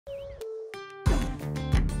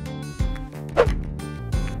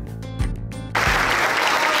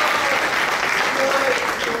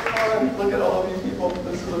look at all of you people.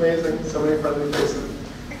 This is amazing. So many friendly faces.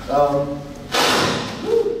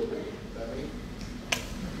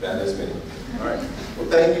 That is me. All right. Well,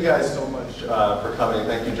 thank you guys so much for coming.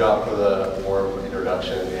 Thank you, Job, for the warm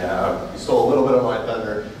introduction. Yeah, you stole a little bit of my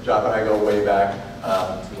thunder. Job and I go way back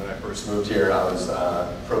to when I first moved here. I was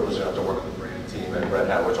privileged enough to work with the brand team at Red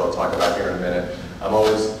Hat, which I'll talk about here in a minute. I'm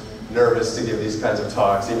always nervous to give these kinds of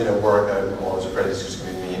talks. Even at work, I'm always afraid it's just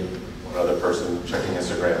going to be me, one other person checking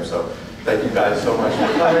Instagram. So thank you guys so much for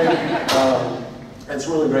coming. It's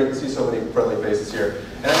really great to see so many friendly faces here.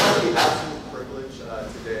 And I have the absolute privilege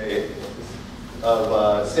today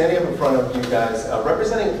of standing up in front of you guys,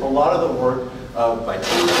 representing a lot of the work of my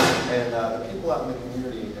team and the people out in the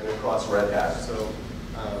community and across Red Hat. So,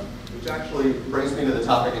 which actually brings me to the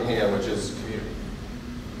topic at hand, which is community.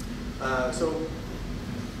 All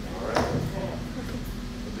right,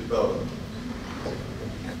 we'll do both.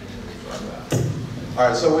 All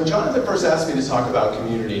right, so when Jonathan first asked me to talk about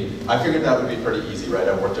community, I figured that would be pretty easy, right?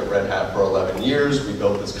 I worked at Red Hat for 11 years. We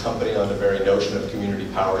built this company on the very notion of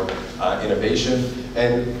community-powered innovation.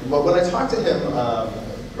 And when I talked to him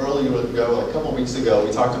earlier ago, like a couple weeks ago,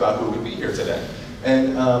 we talked about who would be here today.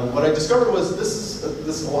 And what I discovered was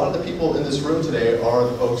a lot of the people in this room today are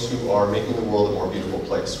the folks who are making the world a more beautiful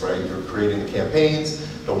place, right? You're creating the campaigns,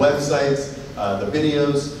 the websites, the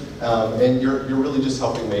videos, and you're really just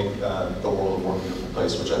helping make the world a more beautiful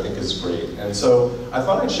place, which I think is great. And so I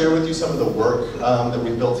thought I'd share with you some of the work that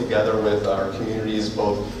we've built together with our communities,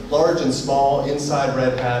 both large and small, inside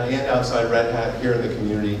Red Hat and outside Red Hat here in the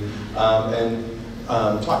community, and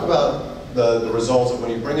talk about the results of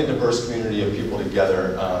when you bring a diverse community of people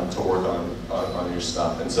together to work on your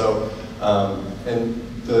stuff. And so,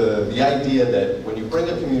 the idea that when you bring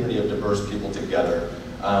a community of diverse people together,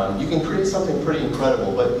 you can create something pretty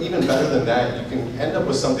incredible, but even better than that, you can end up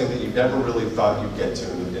with something that you never really thought you'd get to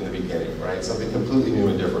in the beginning, right? Something completely new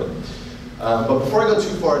and different. But before I go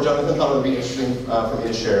too far, Jonathan thought it would be interesting for me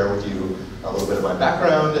to share with you a little bit of my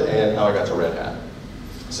background and how I got to Red Hat.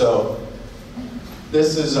 So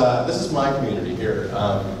this is my community here.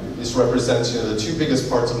 This represents the two biggest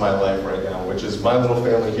parts of my life right now, which is my little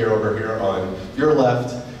family here over here on your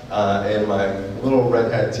left, and my little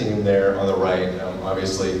Red Hat team there on the right.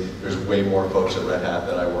 Obviously, there's way more folks at Red Hat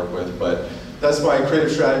that I work with, but that's my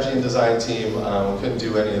creative strategy and design team. We couldn't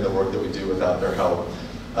do any of the work that we do without their help.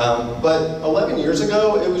 But 11 years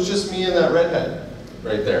ago, it was just me and that redhead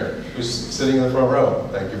right there, who's sitting in the front row.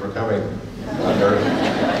 Thank you for coming.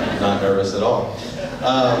 Not nervous at all.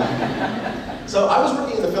 So I was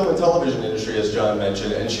working in the film and television industry, as John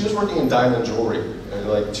mentioned, and she was working in diamond jewelry, and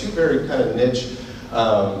like two very kind of niche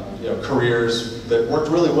careers that worked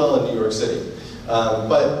really well in New York City.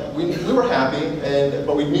 But we were happy,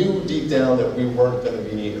 but we knew deep down that we weren't going to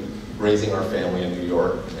be raising our family in New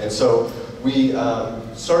York. And so we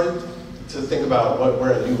started to think about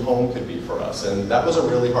where a new home could be for us. And that was a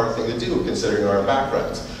really hard thing to do, considering our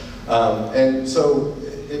backgrounds. And so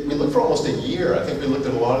we looked for almost a year. I think we looked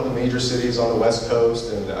at a lot of the major cities on the West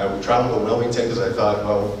Coast, and I would travel to Wilmington because I thought,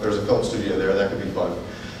 well, there's a film studio there, that could be fun.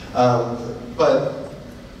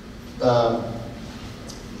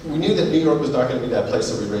 We knew that New York was not going to be that place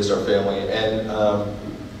that we raised our family, and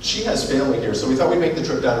she has family here, so we thought we'd make the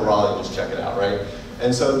trip down to Raleigh and just check it out, right?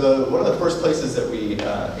 And so one of the first places that we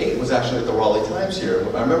ate was actually at the Raleigh Times here.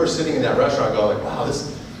 I remember sitting in that restaurant going, like, wow,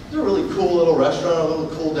 this is a really cool little restaurant, a little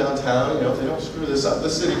cool downtown. If they don't screw this up,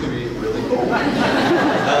 this city could be really cool.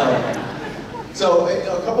 So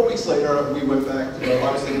a couple weeks later, we went back,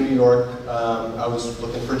 obviously to New York. I was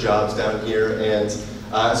looking for jobs down here, and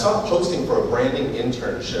I saw a posting for a branding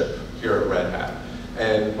internship here at Red Hat.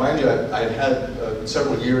 And mind you, I had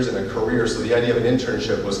several years in a career, so the idea of an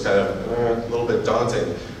internship was kind of a little bit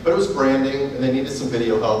daunting. But it was branding, and they needed some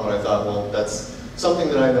video help, and I thought, well, that's something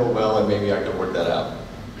that I know well, and maybe I could work that out.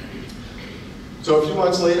 So a few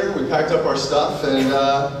months later, we packed up our stuff and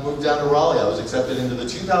moved down to Raleigh. I was accepted into the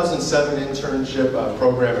 2007 internship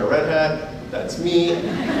program at Red Hat. That's me.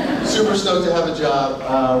 Super stoked to have a job.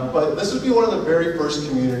 But this would be one of the very first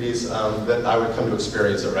communities that I would come to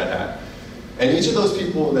experience at Red Hat. And each of those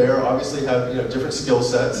people there obviously have different skill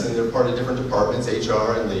sets, and they're part of different departments,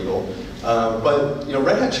 HR and legal. But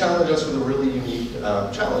Red Hat challenged us with a really unique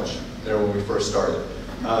challenge there when we first started.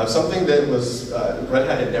 Something that was Red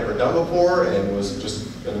Hat had never done before and was just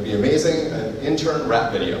going to be amazing, an intern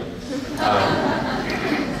rap video.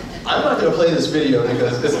 I'm not going to play this video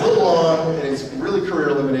because it's a little long and it's really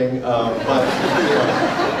career limiting, but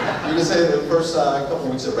you can say the first couple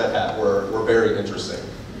weeks at Red Hat were very interesting.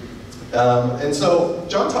 And so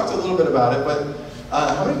John talked a little bit about it, but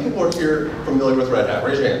how many people are here familiar with Red Hat?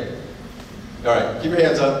 Raise your hand. All right, keep your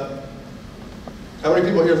hands up. How many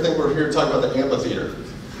people here think we're here to talk about the amphitheater?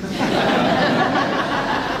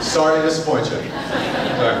 Sorry to disappoint you.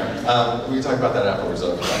 We can talk about that afterwards.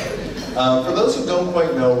 For those who don't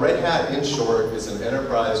quite know, Red Hat, in short, is an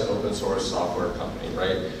enterprise open source software company,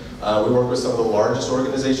 right? We work with some of the largest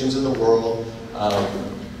organizations in the world,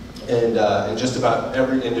 and in just about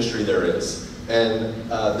every industry there is. And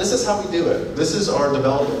this is how we do it. This is our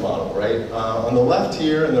development model, right? On the left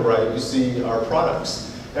here and the right, you see our products.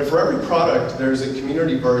 And for every product, there's a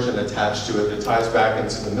community version attached to it that ties back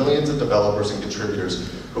into the millions of developers and contributors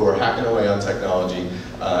who are hacking away on technology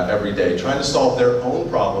every day, trying to solve their own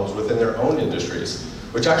problems within their own industries,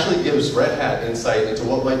 which actually gives Red Hat insight into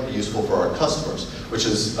what might be useful for our customers, which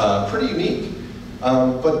is pretty unique.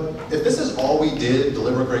 But if this is all we did,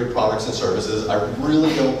 deliver great products and services, I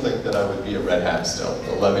really don't think that I would be at Red Hat still,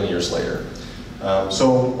 11 years later. So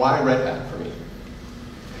why Red Hat for me?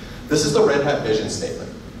 This is the Red Hat vision statement: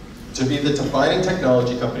 to be the defining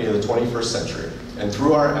technology company of the 21st century, and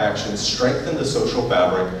through our actions, strengthen the social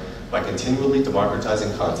fabric by continually democratizing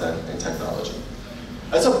content and technology.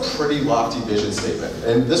 That's a pretty lofty vision statement,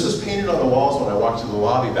 and this was painted on the walls when I walked through the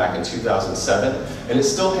lobby back in 2007, and it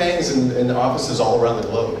still hangs in offices all around the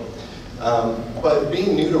globe. But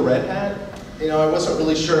being new to Red Hat, I wasn't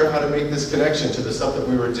really sure how to make this connection to the stuff that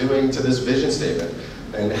we were doing to this vision statement,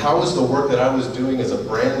 and how was the work that I was doing as a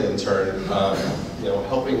brand intern,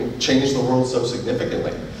 helping change the world so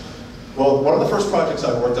significantly. Well, one of the first projects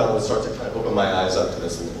I worked on would start to kind of open my eyes up to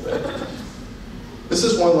this a little bit. This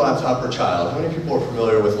is One Laptop Per Child. How many people are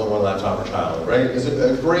familiar with One Laptop Per Child, right? It's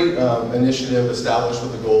a great initiative established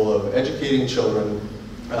with the goal of educating children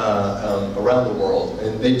around the world.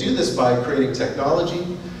 And they do this by creating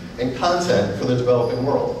technology and content for the developing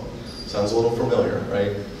world. Sounds a little familiar,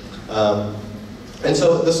 right? And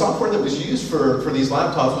so the software that was used for these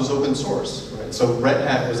laptops was open source, right? So Red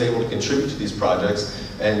Hat was able to contribute to these projects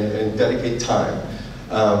and dedicate time.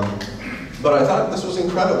 But I thought this was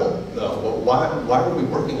incredible, though. Well, why were we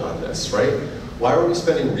working on this, right? Why were we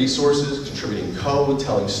spending resources, contributing code,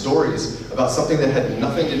 telling stories about something that had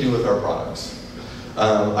nothing to do with our products?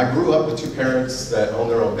 I grew up with two parents that own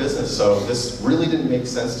their own business, so this really didn't make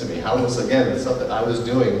sense to me. How was, again, the stuff that I was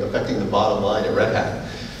doing affecting the bottom line at Red Hat?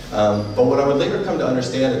 But what I would later come to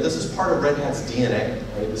understand that this is part of Red Hat's DNA,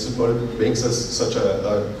 right? This is what makes us such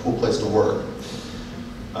a cool place to work.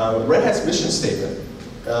 Red Hat's mission statement: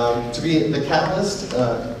 to be the catalyst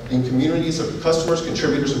in communities of customers,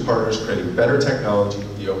 contributors, and partners creating better technology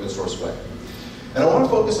the open source way. And I want to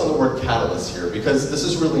focus on the word catalyst here because this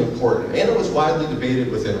is really important, and it was widely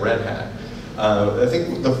debated within Red Hat. I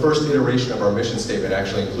think the first iteration of our mission statement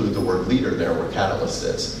actually included the word leader there, where catalyst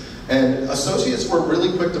is. And associates were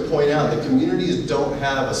really quick to point out that communities don't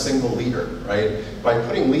have a single leader, right? By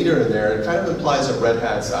putting leader in there, it kind of implies that Red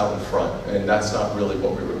Hat's out in front, and that's not really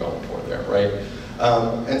what we were going for there, right?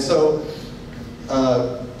 And so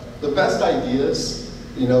the best ideas,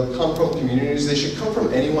 come from communities. They should come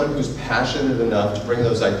from anyone who's passionate enough to bring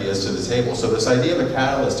those ideas to the table. So this idea of a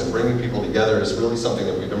catalyst and bringing people together is really something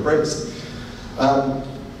that we've embraced.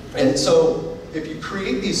 And so if you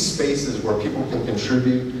create these spaces where people can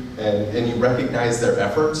contribute and you recognize their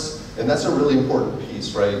efforts, and that's a really important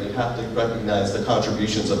piece, right? You have to recognize the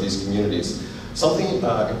contributions of these communities. Something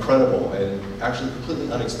incredible and actually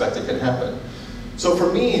completely unexpected can happen. So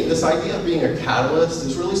for me, this idea of being a catalyst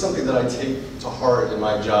is really something that I take to heart in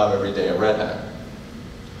my job every day at Red Hat.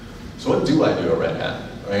 So what do I do at Red Hat,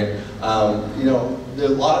 right? A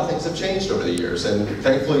lot of things have changed over the years, and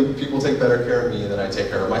thankfully people take better care of me than I take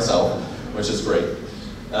care of myself, which is great.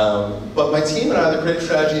 But my team and I, the creative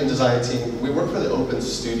strategy and design team, we work for the Open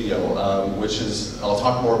Studio, which is, I'll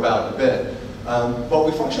talk more about in a bit. But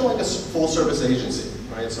we function like a full service agency,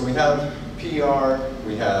 right? So we have PR,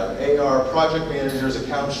 we have AR, project managers,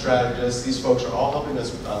 account strategists. These folks are all helping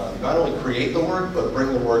us not only create the work, but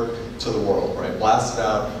bring the work to the world, right? Blast it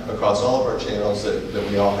out across all of our channels that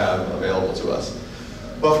we all have available to us.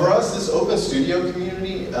 But for us, this Open Studio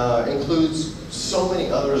community includes so many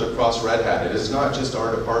others across Red Hat. It is not just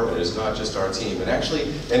our department, it is not just our team. And actually,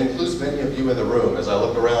 it includes many of you in the room. As I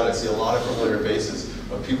look around, I see a lot of familiar faces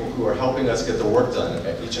of people who are helping us get the work done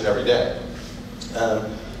each and every day.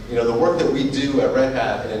 The work that we do at Red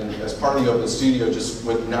Hat and as part of the Open Studio just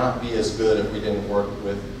would not be as good if we didn't work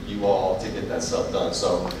with you all to get that stuff done.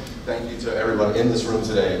 So thank you to everyone in this room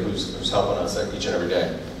today who's helping us each and every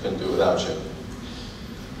day. Couldn't do it without you.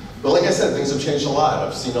 But like I said, things have changed a lot.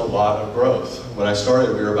 I've seen a lot of growth. When I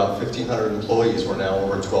started, we were about 1,500 employees. We're now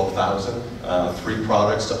over 12,000, 3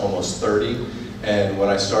 products to almost 30. And when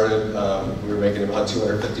I started, we were making about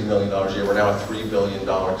 $250 million a year. We're now a $3 billion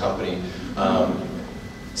company.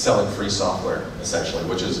 selling free software, essentially,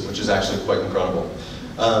 which is actually quite incredible.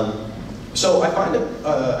 So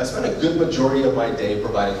I spend a good majority of my day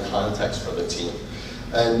providing context for the team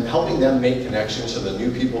and helping them make connections to the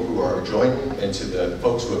new people who are joining and to the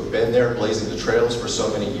folks who have been there blazing the trails for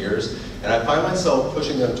so many years. And I find myself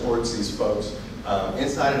pushing them towards these folks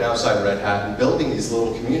inside and outside Red Hat and building these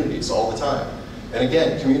little communities all the time. And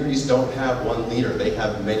again, communities don't have one leader, they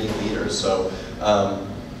have many leaders. So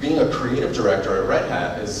being a creative director at Red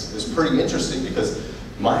Hat is pretty interesting because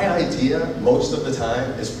my idea, most of the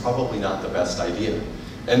time, is probably not the best idea.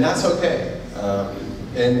 And that's okay.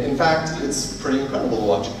 And in fact, it's pretty incredible to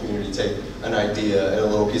watch a community take an idea and a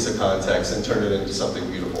little piece of context and turn it into something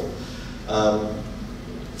beautiful.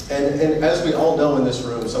 And as we all know in this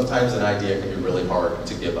room, sometimes an idea can be really hard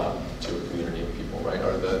to give up to a community of people, right?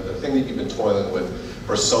 Or the thing that you've been toiling with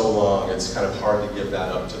for so long, it's kind of hard to give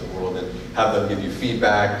that up to the world and have them give you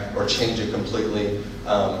feedback or change it completely.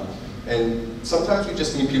 And sometimes we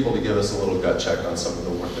just need people to give us a little gut check on some of the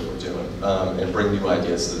work that we're doing and bring new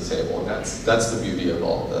ideas to the table, and that's the beauty of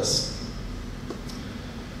all of this.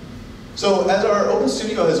 So as our Open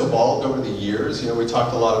Studio has evolved over the years, we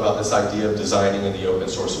talked a lot about this idea of designing in the open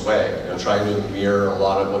source way, trying to mirror a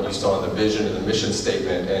lot of what you saw in the vision and the mission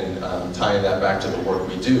statement and tying that back to the work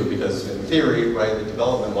we do, because in theory, right, the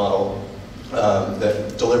development model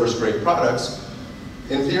that delivers great products,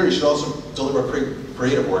 in theory should also deliver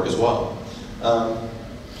creative work as well.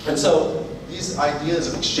 And so these ideas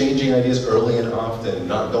of exchanging ideas early and often,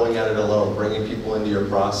 not going at it alone, bringing people into your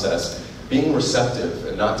process, being receptive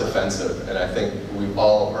and not defensive. And I think we've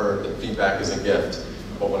all heard that feedback is a gift,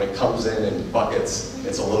 but when it comes in buckets,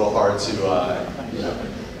 it's a little hard to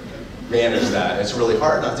manage that. It's really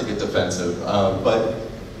hard not to get defensive, but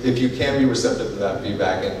if you can be receptive to that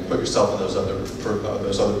feedback and put yourself in those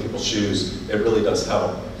other people's shoes, it really does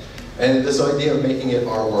help. And this idea of making it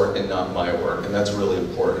our work and not my work, and that's really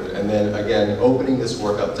important. And then again, opening this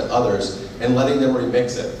work up to others and letting them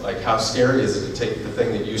remix it. Like, how scary is it to take the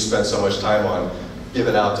thing that you spend so much time on, give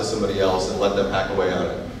it out to somebody else and let them hack away on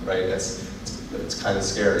it, right? It's kind of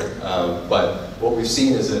scary. But what we've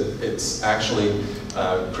seen is that it's actually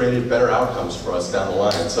created better outcomes for us down the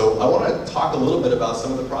line. So I want to talk a little bit about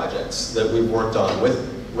some of the projects that we've worked on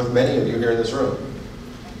with many of you here in this room.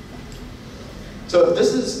 So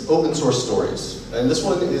this is open source stories, and this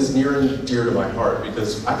one is near and dear to my heart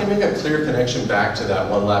because I can make a clear connection back to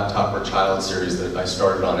that One Laptop Per Child series that I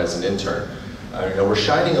started on as an intern. We're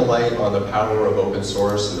shining a light on the power of open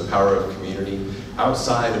source and the power of community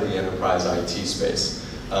outside of the enterprise IT space.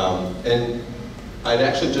 And I'd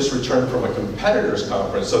actually just returned from a competitors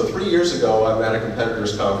conference. So 3 years ago, I'm at a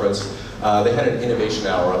competitors conference. They had an innovation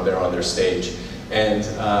hour up there on their stage. And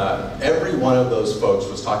every one of those folks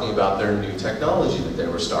was talking about their new technology that they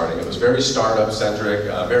were starting. It was very startup-centric,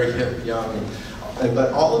 very hip, young,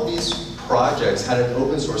 but all of these projects had an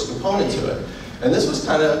open source component to it. And this was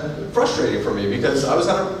kind of frustrating for me because I was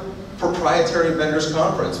at a proprietary vendors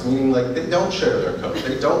conference, meaning like they don't share their code,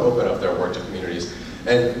 they don't open up their work to communities.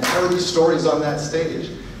 And how are these stories on that stage?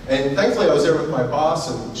 And thankfully I was there with my boss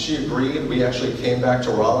and she agreed. We actually came back to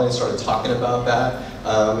Raleigh and started talking about that.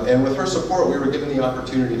 And with her support, we were given the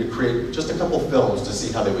opportunity to create just a couple films to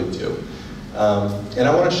see how they would do. And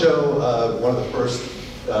I want to show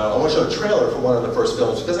I want to show a trailer for one of the first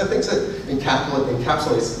films because I think it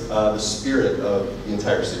encapsulates the spirit of the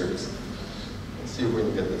entire series. Let's see if we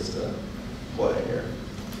can get this to play here.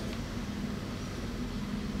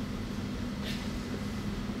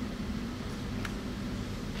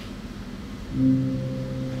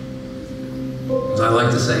 As I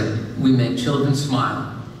like to say, we make children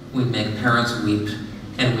smile, we make parents weep,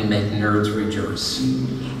 and we make nerds rejoice.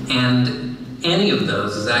 And any of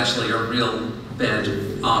those is actually a real badge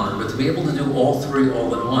of honor, but to be able to do all three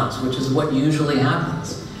all at once, which is what usually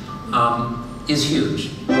happens, is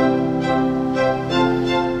huge.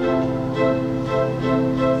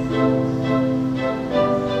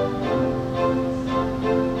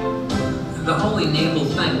 The whole enable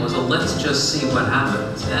thing was a let's just see what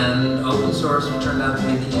happens, and open source turned out to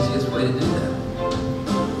be the easiest way to do that.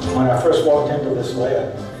 When I first walked into this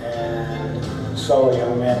lab and saw a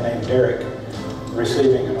young man named Derek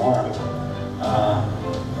receiving an arm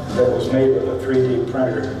that was made with a 3D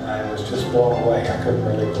printer, I was just blown away. I couldn't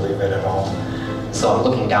really believe it at all. So I'm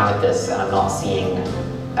looking down at this and I'm not seeing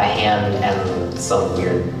a hand and some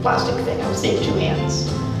weird plastic thing. I'm seeing two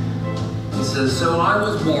hands. He says, so I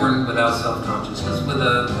was born without self-consciousness, with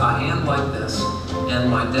a hand like this, and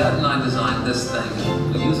my dad and I designed this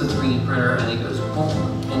thing. We use a 3D printer, and he goes,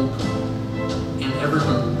 boom, boom, boom. And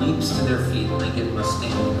everyone leaps to their feet and they give them a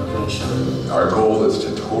standing ovation. Our goal is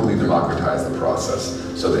to totally democratize the process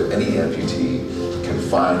so that any amputee can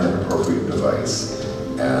find an appropriate device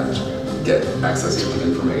and get access to the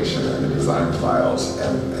information and the design files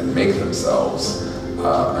and make themselves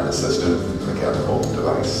an assistive mechanical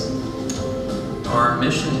device. Our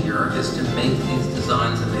mission here is to make these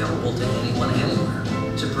designs available to anyone, anywhere,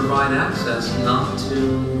 to provide access, not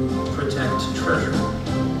to protect treasure.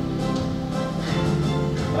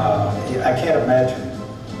 I can't imagine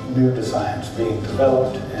new designs being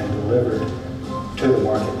developed and delivered to the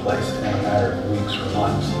marketplace in a matter of weeks or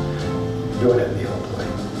months, doing it the old way.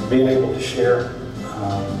 Being able to share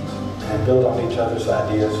and build on each other's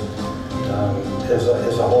ideas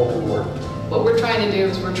is a whole new world. What we're trying to do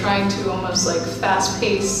is we're trying to almost like fast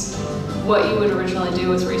pace what you would originally do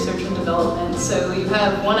with research and development. So you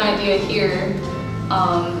have one idea here,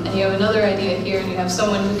 and you have another idea here, and you have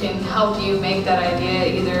someone who can help you make that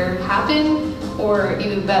idea either happen or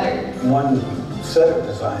even better. One set of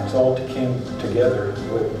designs all came together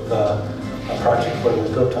with a project where we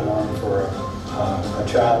built an arm for a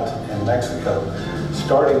child in Mexico,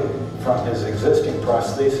 starting from his existing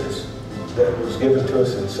prosthesis that was given to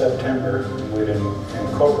us in September. We'd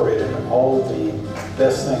incorporated all the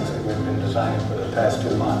best things that we've been designing for the past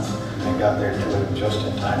 2 months and got there to him just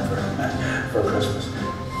in time for Christmas.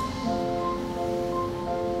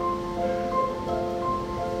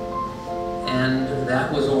 And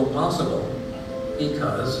that was all possible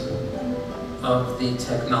because of the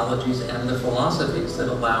technologies and the philosophies that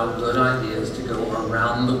allow good ideas to go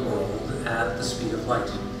around the world at the speed of light.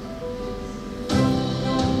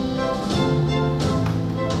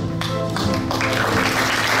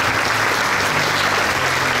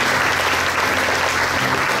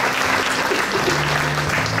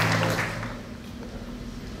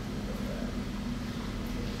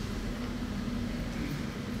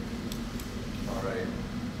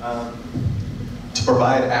 To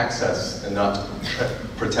provide access and not to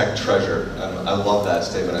protect treasure. I love that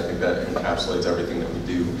statement. I think that encapsulates everything that we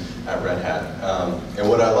do at Red Hat. And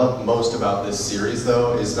what I love most about this series,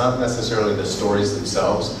 though, is not necessarily the stories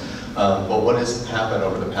themselves, but what has happened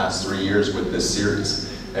over the past 3 years with this series.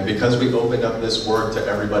 And because we opened up this work to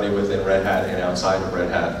everybody within Red Hat and outside of Red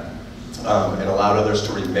Hat, and allowed others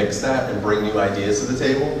to remix that and bring new ideas to the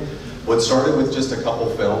table, what started with just a couple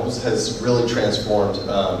films has really transformed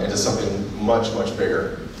into something much, much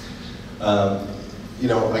bigger. You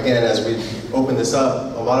know, again, as we open this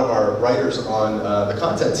up, a lot of our writers on the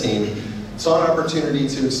content team saw an opportunity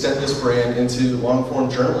to extend this brand into long-form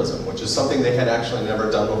journalism, which is something they had actually never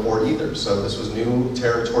done before either. So this was new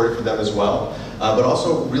territory for them as well, but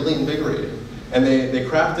also really invigorating. And they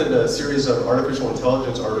crafted a series of artificial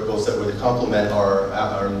intelligence articles that would complement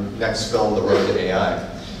our next film, The Road to AI.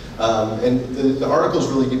 And the articles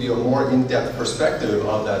really give you a more in-depth perspective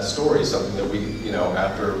of that story, something that we, you know,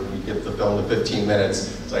 after we get the film to 15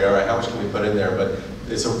 minutes, it's like, all right, how much can we put in there? But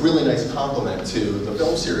it's a really nice complement to the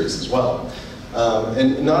film series as well.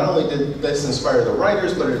 And not only did this inspire the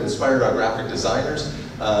writers, but it inspired our graphic designers.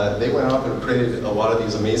 They went off and created a lot of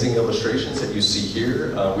these amazing illustrations that you see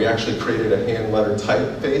here. We actually created a hand-lettered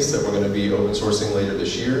typeface that we're going to be open sourcing later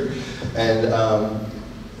this year. And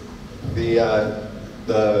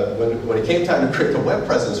when it came time to create the web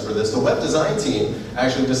presence for this, the web design team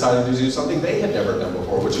actually decided to do something they had never done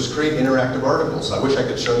before, which is create interactive articles. I wish I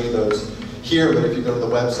could show you those here, but if you go to the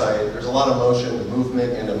website, there's a lot of motion,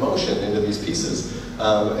 movement, and emotion into these pieces.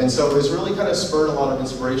 And so it's really kind of spurred a lot of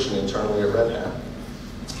inspiration internally at Red Hat.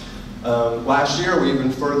 Last year, we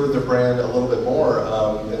even furthered the brand a little bit more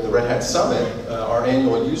in the Red Hat Summit. Our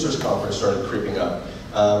annual users conference started creeping up.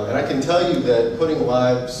 And I can tell you that putting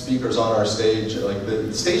live speakers on our stage, like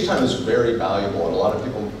the stage time is very valuable, and a lot of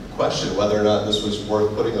people question whether or not this was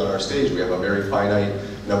worth putting on our stage. We have a very finite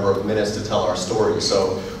number of minutes to tell our story,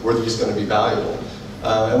 so were these going to be valuable?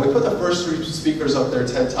 And we put the first 3 speakers up there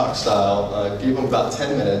TED Talk style, gave them about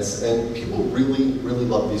 10 minutes, and people really, really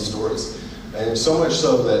love these stories. And so much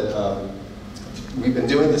so that we've been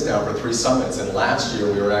doing this now for 3 summits, and last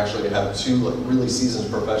year we were actually to have 2 really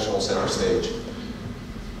seasoned professionals center stage.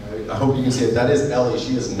 I hope you can see it. That is Ellie.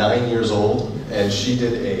 She is 9 years old, and she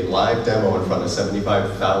did a live demo in front of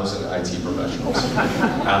 75,000 IT professionals.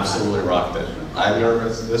 Absolutely rocked it. I'm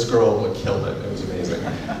nervous. This girl killed it. It was amazing.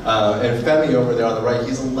 And Femi over there on the right,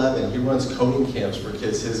 he's 11. He runs coding camps for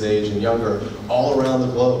kids his age and younger all around the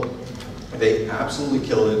globe. They absolutely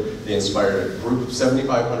killed it. They inspired a group of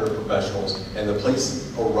 7,500 professionals, and the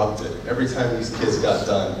place erupted. Every time these kids got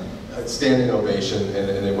done, standing ovation,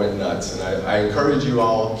 and they went nuts. And I encourage you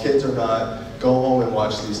all, kids or not, go home and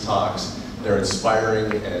watch these talks. they're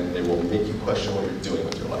inspiring, and they will make you question what you're doing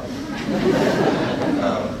with your life.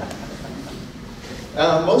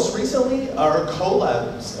 Most recently, our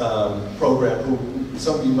CoLabs program, who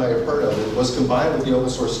some of you might have heard of, was combined with the Open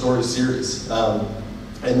Source Stories series.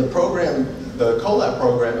 And the program, the CoLab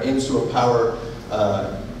program, aims to empower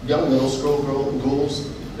young middle school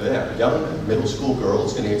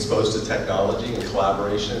girls getting exposed to technology and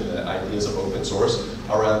collaboration and the ideas of open source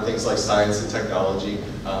around things like science and technology,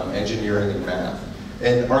 engineering and math.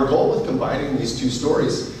 And our goal with combining these two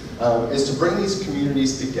stories is to bring these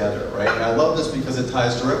communities together, right? And I love this because it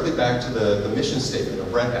ties directly back to the mission statement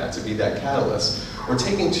of Red Hat, to be that catalyst. We're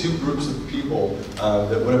taking two groups of people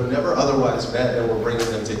that would have never otherwise met, and we're bringing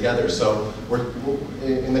them together. So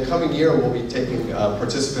in the coming year, we'll be taking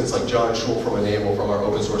participants like John Schul from Enable from our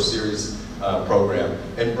open source series program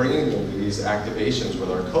and bringing them to these activations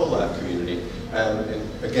with our CoLab community.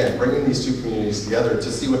 And again, bringing these two communities together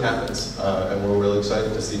to see what happens. And we're really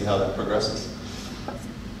excited to see how that progresses.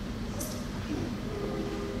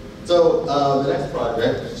 So the next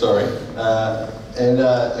project, sorry,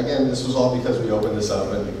 again, this was all because we opened this up.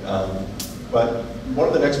 But one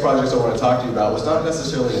of the next projects I want to talk to you about was not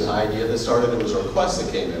necessarily an idea that started, it was a request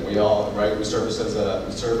that came in. We serve as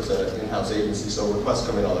an in-house agency, so requests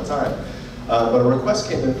come in all the time. But a request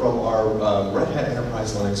came in from our Red Hat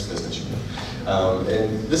Enterprise Linux business unit.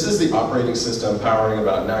 And this is the operating system powering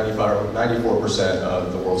about 94%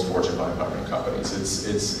 of the world's Fortune 500 companies.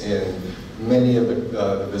 It's in many of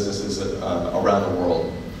the businesses around the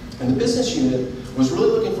world. And the business unit was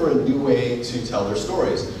really looking for a new way to tell their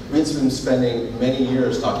stories. We had been spending many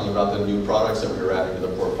years talking about the new products that we were adding to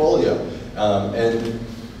the portfolio, and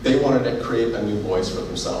they wanted to create a new voice for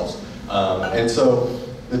themselves. And so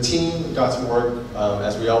the team got to work,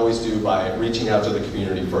 as we always do, by reaching out to the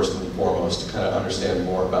community first and foremost to kind of understand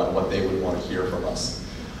more about what they would want to hear from us.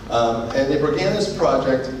 And they began this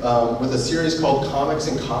project with a series called Comics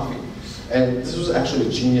and Coffee. And this was actually a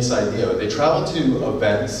genius idea. They traveled to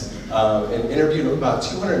events and interviewed about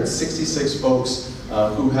 266 folks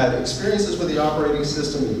who had experiences with the operating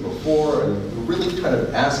system before, and really kind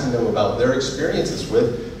of asking them about their experiences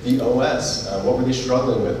with the OS. What were they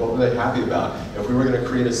struggling with? What were they happy about? If we were going to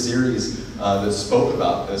create a series that spoke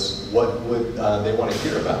about this, what would they want to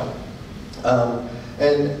hear about?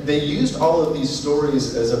 And they used all of these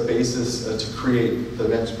stories as a basis to create the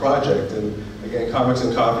next project. And again, Comics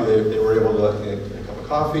and Coffee, they were able to get a cup of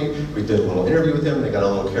coffee. We did a little interview with them. They got a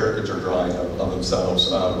little caricature drawing of themselves,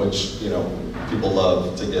 which people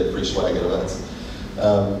love to get free swag at events.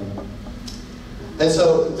 And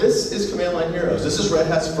so this is Command Line Heroes. This is Red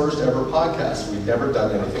Hat's first ever podcast. We've never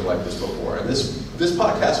done anything like this before. And this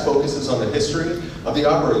podcast focuses on the history of the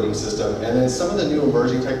operating system and then some of the new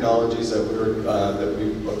emerging technologies that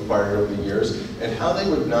we've acquired over the years and how they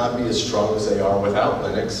would not be as strong as they are without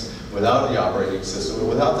Linux, without the operating system, and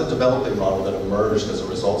without the development model that emerged as a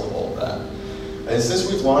result of all of that. And since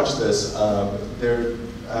we've launched this,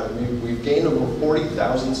 we've gained over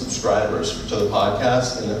 40,000 subscribers to the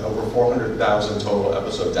podcast and over 400,000 total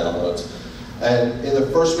episode downloads. And in the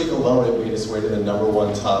first week alone, it made its way to the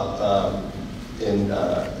 #1 top in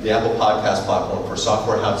the Apple Podcast platform for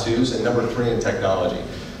software how-tos and #3 in technology.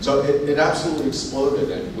 So it absolutely exploded,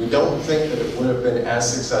 and we don't think that it would have been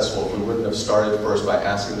as successful if we wouldn't have started first by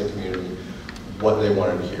asking the community what they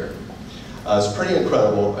wanted to hear. It's pretty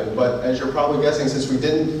incredible, but as you're probably guessing, since we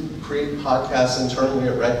didn't create podcasts internally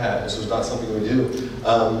at Red Hat, this was not something we do,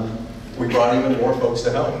 we brought even more folks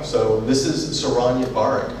to help. So this is Saranya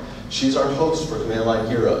Barak. She's our host for Command Line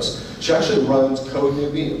Heroes. She actually runs Code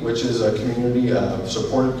Newbie, which is a community,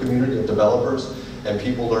 supportive community of developers and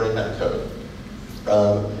people learning how to code.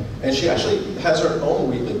 And she actually has her own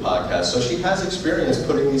weekly podcast, so she has experience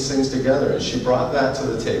putting these things together, and she brought that to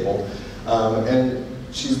the table. And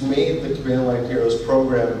she's made the Command Line Heroes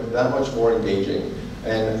program that much more engaging.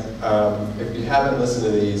 And if you haven't listened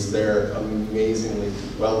to these, they're amazingly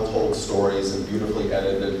well-told stories and beautifully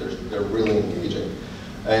edited. They're really engaging.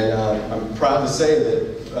 And I'm proud to say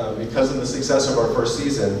that because of the success of our first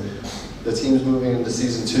season, the team's moving into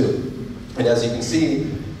season 2. And as you can see,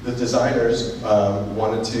 the designers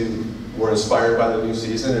were inspired by the new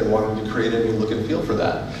season and wanted to create a new look and feel for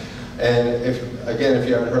that. And if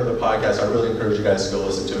you haven't heard the podcast, I really encourage you guys to go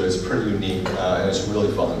listen to it. It's pretty unique and it's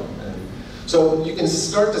really fun. And so you can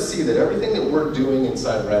start to see that everything that we're doing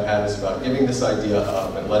inside Red Hat is about giving this idea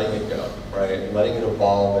up and letting it go, right? And letting it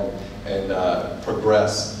evolve and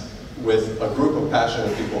progress with a group of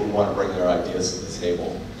passionate people who want to bring their ideas to the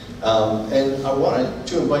table. And I wanted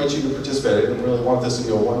to invite you to participate. I didn't really want this to be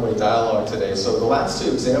a one-way dialogue today. So the last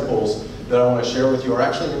 2 examples that I want to share with you are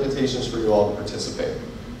actually invitations for you all to participate.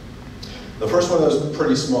 The first one was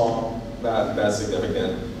pretty small, not that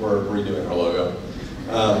significant. We're redoing our logo.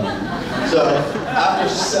 So after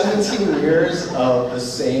 17 years of the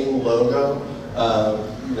same logo,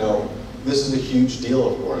 you know, this is a huge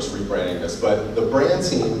deal, of course, rebranding this. But the brand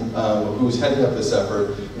team who was heading up this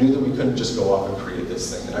effort knew that we couldn't just go off and create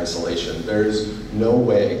this thing in isolation. There's no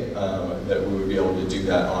way that we would be able to do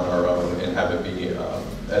that on our own and have it be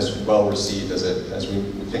as well received as we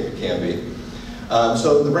think it can be.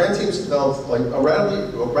 So the brand teams developed like a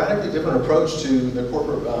radically different approach to the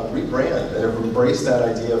corporate rebrand. They have embraced that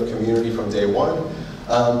idea of community from day one.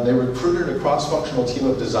 They recruited a cross-functional team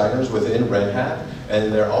of designers within Red Hat,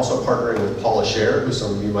 and they're also partnering with Paula Scher, who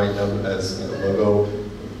some of you might know as logo.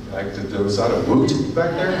 Was that a woot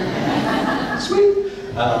back there? Sweet.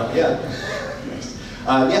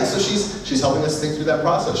 Yeah, so she's helping us think through that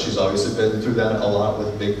process. She's obviously been through that a lot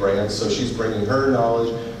with big brands, so she's bringing her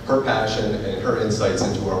knowledge, her passion, and her insights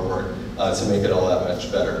into our work to make it all that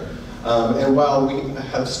much better. And while we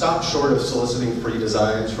have stopped short of soliciting free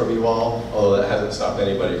designs from you all, although that hasn't stopped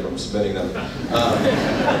anybody from submitting them,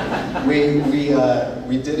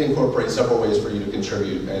 we did incorporate several ways for you to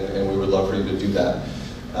contribute, and we would love for you to do that.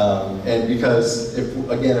 And because, if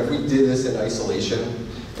we did this in isolation,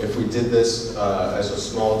 if we did this as a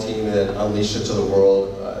small team and then unleashed it to the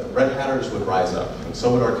world, Red Hatters would rise up, and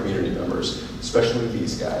so would our community members, especially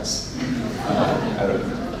these guys. I don't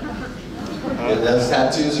know. And those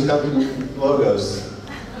tattoos and company logos.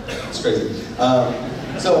 It's crazy.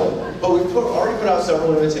 But we've already put out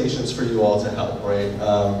several invitations for you all to help, right?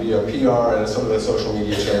 Via PR and some of the social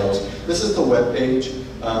media channels. This is the web page,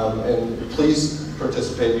 and please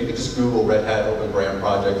participate. You can just Google Red Hat Open Brand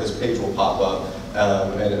Project. This page will pop up.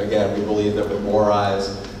 And again, we believe that with more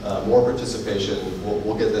eyes, more participation,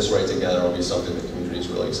 we'll get this right together. It'll be something the community is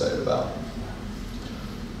really excited about.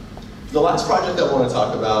 The last project I want to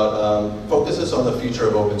talk about focuses on the future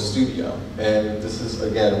of Open Studio. And this is,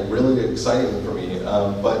 again, really exciting for me.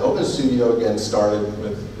 But Open Studio, again, started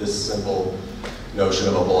with this simple notion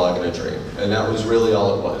of a blog and a dream. And that was really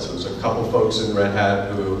all it was. It was a couple folks in Red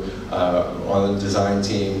Hat who, on the design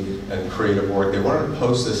team and creative work, they wanted to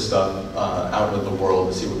post this stuff out into the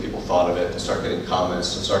world to see what people thought of it, to start getting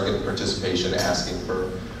comments, to start getting participation, asking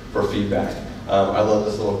for feedback. I love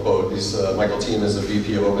this little quote. Michael Team is the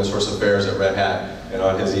VP of Open Source Affairs at Red Hat, and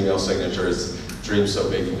on his email signature is "Dreams so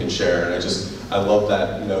big you can share." And I love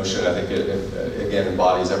that notion. I think it again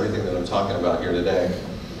embodies everything that I'm talking about here today.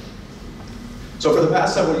 So for the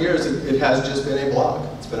past several years, it has just been a blog.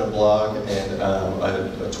 It's been a blog and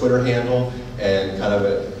a Twitter handle and kind of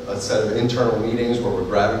a set of internal meetings where we're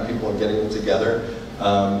grabbing people and getting them together.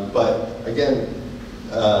 But again,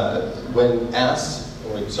 when asked,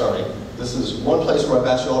 this is one place where I've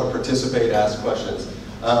asked you all to participate, ask questions.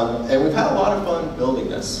 And we've had a lot of fun building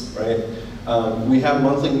this, right? We have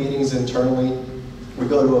monthly meetings internally. We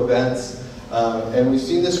go to events. And we've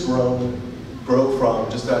seen this grow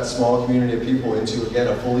from just that small community of people into, again,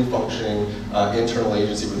 a fully functioning internal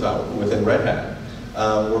agency within Red Hat,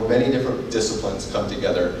 where many different disciplines come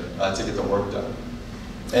together to get the work done.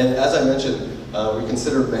 And as I mentioned, we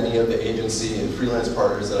consider many of the agency and freelance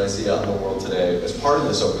partners that I see out in the world today as part of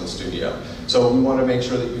this Open Studio. So we want to make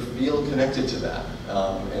sure that you feel connected to that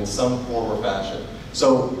in some form or fashion.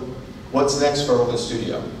 So what's next for Open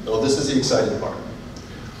Studio? Well, this is the exciting part.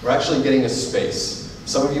 We're actually getting a space.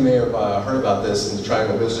 Some of you may have heard about this in the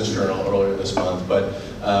Triangle Business Journal earlier this month, but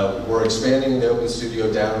we're expanding the Open Studio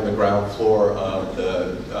down on the ground floor of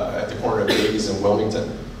at the corner of Davies and Wilmington.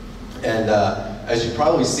 And as you've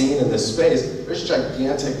probably seen in this space, there's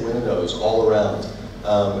gigantic windows all around.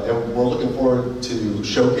 And we're looking forward to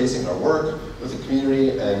showcasing our work with the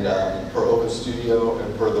community and for Open Studio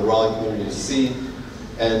and for the Raleigh community to see.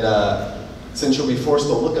 And since you'll be forced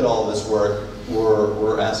to look at all of this work,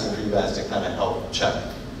 we're asking for you guys to kind of help check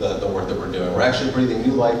the work that we're doing. We're actually breathing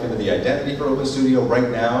new life into the identity for Open Studio right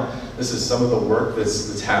now. This is some of the work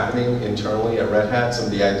that's happening internally at Red Hat, some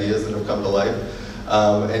of the ideas that have come to life.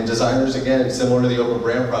 And designers, again, similar to the Open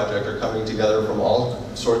Brand Project, are coming together from all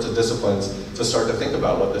sorts of disciplines to start to think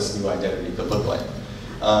about what this new identity could look like.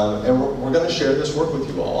 And we're going to share this work with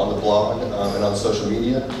you all on the blog and on social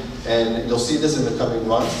media. And you'll see this in the coming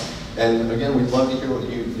months. And again, we'd love to hear what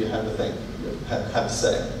you have to think, have to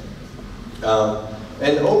say.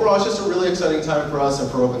 And overall, it's just a really exciting time for us and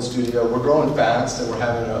for Open Studio. We're growing fast and we're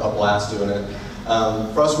having a blast doing it.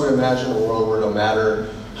 For us, we imagine a world where no matter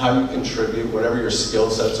how you contribute, whatever your skill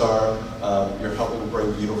sets are, you're helping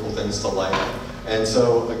bring beautiful things to life. And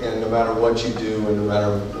so, again, no matter what you do and no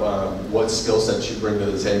matter what skill sets you bring to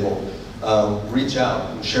the table, reach out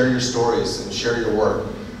and share your stories and share your work.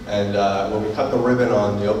 And when we cut the ribbon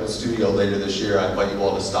on the Open Studio later this year, I invite you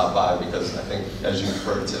all to stop by, because I think, as you've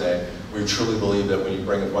heard today, we truly believe that when you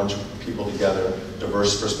bring a bunch of people together,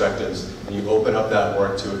 diverse perspectives, and you open up that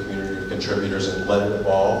work to a community of contributors and let it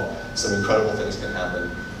evolve, some incredible things can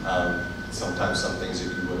happen. Sometimes some things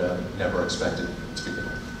that you would have never expected to begin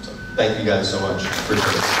with. So thank you guys so much.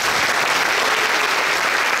 Appreciate it.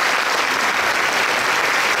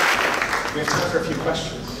 We have time for a few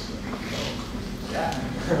questions. Yeah.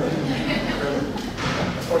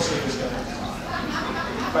 Unfortunately, there's no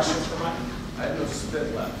questions for Mike. I have no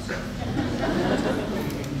spit left. So.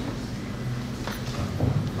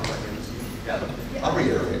 I'll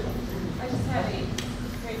reiterate. I just have a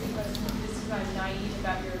crazy question. This is not naive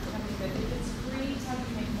about your company, but if it's free, how do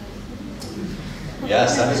you make money?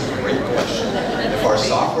 Yes, that is a great question. If our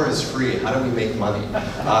software is free, how do we make money?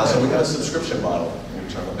 So we got a subscription model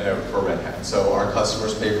for Red Hat. So our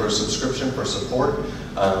customers pay for a subscription for support,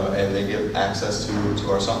 and they get access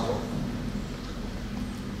to our software.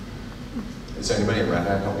 Is anybody at Red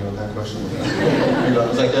Hat helping with that question? Was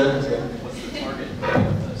that good? What's the target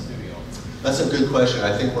of the studio? That's a good question.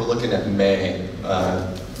 I think we're looking at May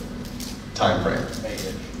time frame.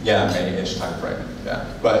 May-ish. Yeah, May-ish time frame. Yeah,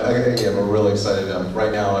 but again, we're really excited.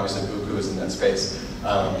 Right now, obviously, Buku is in that space,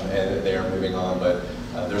 and they are moving on. But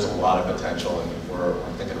there's a lot of potential, and we're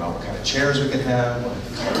thinking about what kind of chairs we can have, what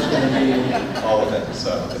the color's going to be, all the things.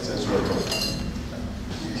 So it's really cool.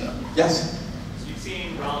 So, yes. So you've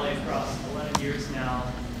seen Raleigh across 11 years now.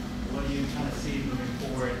 What do you kind of see moving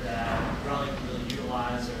forward that Raleigh can really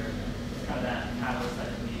utilize, or kind of that catalyst that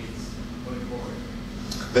it needs moving forward?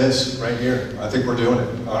 This right here, I think we're doing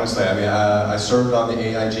it, honestly. I mean, I served on the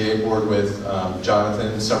AIGA board with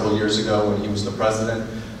Jonathan several years ago when he was the president.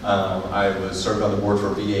 I served on the board for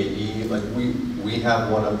VAE. Like we have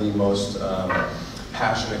one of the most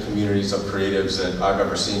passionate communities of creatives that I've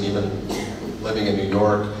ever seen, even living in New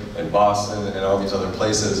York and Boston and all these other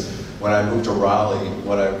places. When I moved to Raleigh,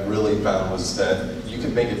 what I really found was that you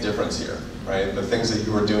could make a difference here, right? The things that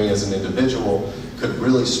you were doing as an individual could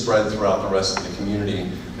really spread throughout the rest of the community.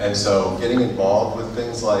 And so getting involved with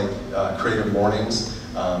things like CreativeMornings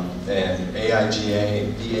and AIGA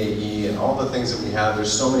and VAE and all the things that we have,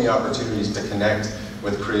 there's so many opportunities to connect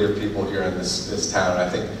with creative people here in this town. I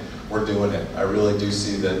think we're doing it. I really do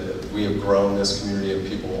see that we have grown this community of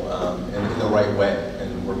people in the right way,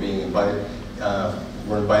 and we're being invited.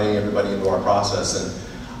 We're inviting everybody into our process,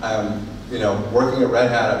 and you know, working at Red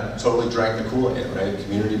Hat, I totally drank the Kool-Aid, right?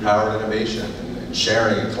 Community-powered innovation and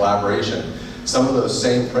sharing and collaboration. Some of those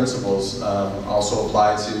same principles also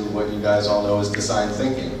apply to what you guys all know as design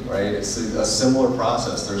thinking, right? It's a similar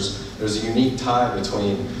process. There's a unique tie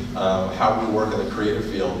between how we work in the creative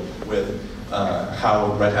field with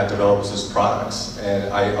how Red Hat develops its products.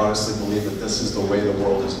 And I honestly believe that this is the way the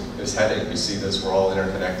world is heading. We see this, we're all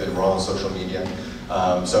interconnected, we're all on social media.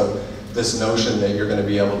 So this notion that you're going to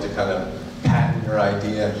be able to kind of patent your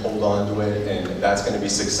idea and hold on to it, and that's going to be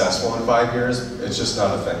successful in 5 years, it's just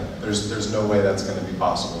not a thing. There's no way that's going to be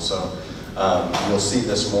possible. So you'll see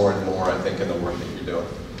this more and more, I think, in the work that you're doing.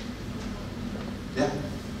 Yeah?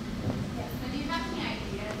 Yes, so do you have any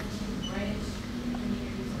ideas to bridge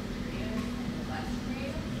communities of creators and less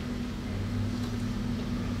creative?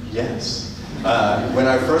 Yes. When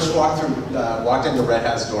I first walked into Red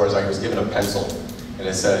Hat's doors, I was given a pencil, and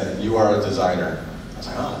it said, "You are a designer." I was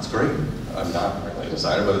like, "Oh, that's great. I'm not really a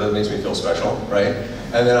designer, but that makes me feel special, right?"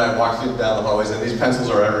 And then I walked down the hallways, and these pencils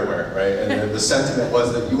are everywhere, right? And the sentiment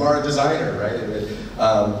was that you are a designer, right? And that,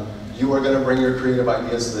 you are going to bring your creative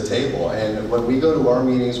ideas to the table. And when we go to our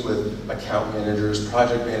meetings with account managers,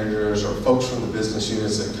 project managers, or folks from the business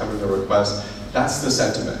units that come in the request, that's the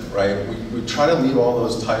sentiment, right? We try to leave all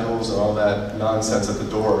those titles and all that nonsense at the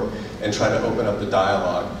door and try to open up the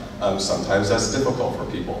dialogue. Sometimes that's difficult for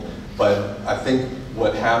people. But I think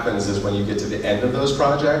what happens is when you get to the end of those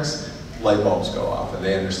projects, light bulbs go off and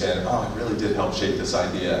they understand, oh, it really did help shape this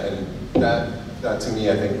idea. And that to me,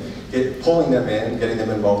 I think, pulling them in, getting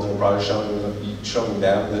them involved in the project, showing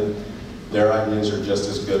them that their ideas are just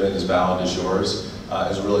as good and as valid as yours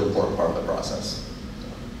is a really important part of the process.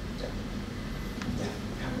 Can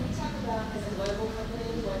you talk about, as a global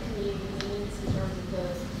company, what community needs in terms of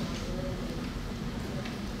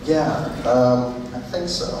the Yeah, I think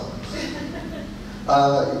so.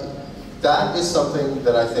 That is something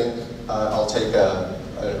that I think I'll take an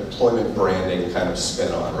employment branding kind of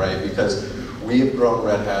spin on, right? Because we have grown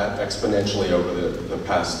Red Hat exponentially over the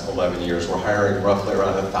past 11 years. We're hiring roughly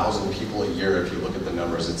around 1,000 people a year if you look at the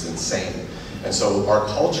numbers. It's insane. And so our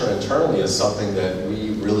culture internally is something that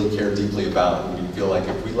we really care deeply about. And we feel like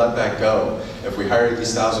if we let that go, if we hire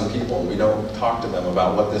these 1,000 people and we don't talk to them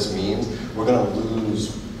about what this means, we're going to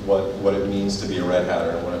lose what it means to be a Red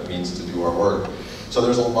Hatter and what it means to do our work. So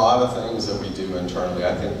there's a lot of things that we do internally.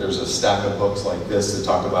 I think there's a stack of books like this that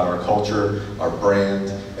talk about our culture, our brand,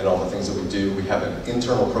 and all the things that we do. We have an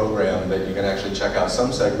internal program that you can actually check out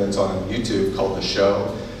some segments on YouTube called The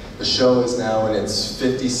Show. The show is now in its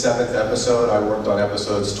 57th episode. I worked on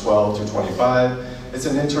episodes 12 through 25. It's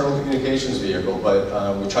an internal communications vehicle,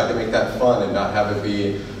 but we tried to make that fun and not have it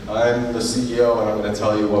be, I'm the CEO and I'm going to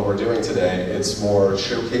tell you what we're doing today. It's more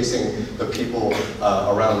showcasing the people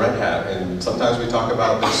around Red Hat. And sometimes we talk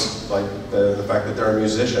about this, like the fact that they're a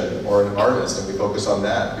musician or an artist, and we focus on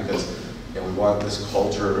that because we want this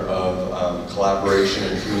culture of collaboration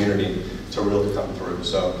and community to really come through.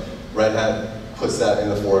 So Red Hat puts that in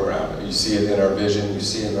the foreground. You see it in our vision, you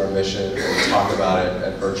see it in our mission, and we talk about it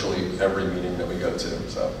at virtually every meeting that we go to.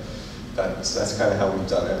 So that's kind of how we've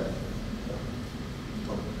done it.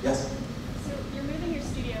 Yes? So you're moving your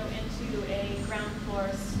studio into a ground floor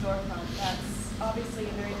storefront. That's obviously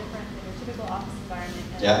very different than your typical office environment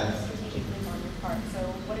and strategic move on your part. So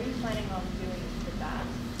what are you planning on doing with that?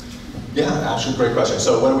 Yeah, actually, great question.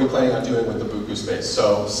 So what are we planning on doing with the Buku space?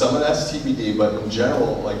 So some of that's TBD, but in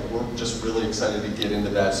general, like we're just really excited to get into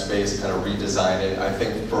that space and kind of redesign it. I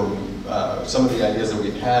think for some of the ideas that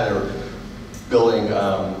we've had are building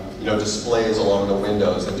displays along the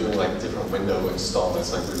windows and doing like different window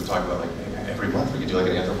installments, like we were talking about, like every month we could do like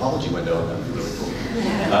an anthropology window, and that would be really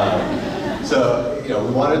cool. So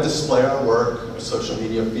we want to display our work, social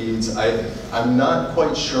media feeds. I'm not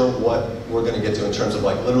quite sure what we're going to get to in terms of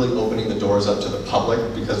like literally opening the doors up to the public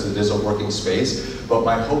because it is a working space, but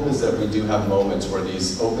my hope is that we do have moments where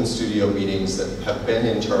these open studio meetings that have been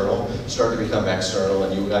internal start to become external,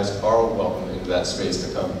 and you guys are welcome into that space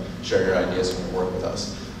to come share your ideas and your work with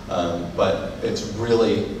us. But it's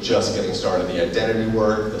really just getting started. The identity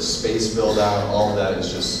work, the space build out, all of that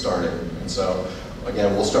is just starting. And so,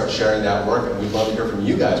 again, we'll start sharing that work, and we'd love to hear from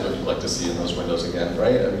you guys what you'd like to see in those windows again,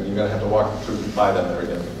 right? I mean, you're gonna have to walk by them every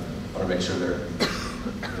day. I wanna make sure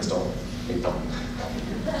just don't hate them.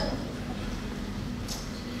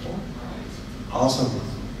 Awesome.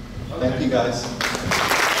 Thank you guys.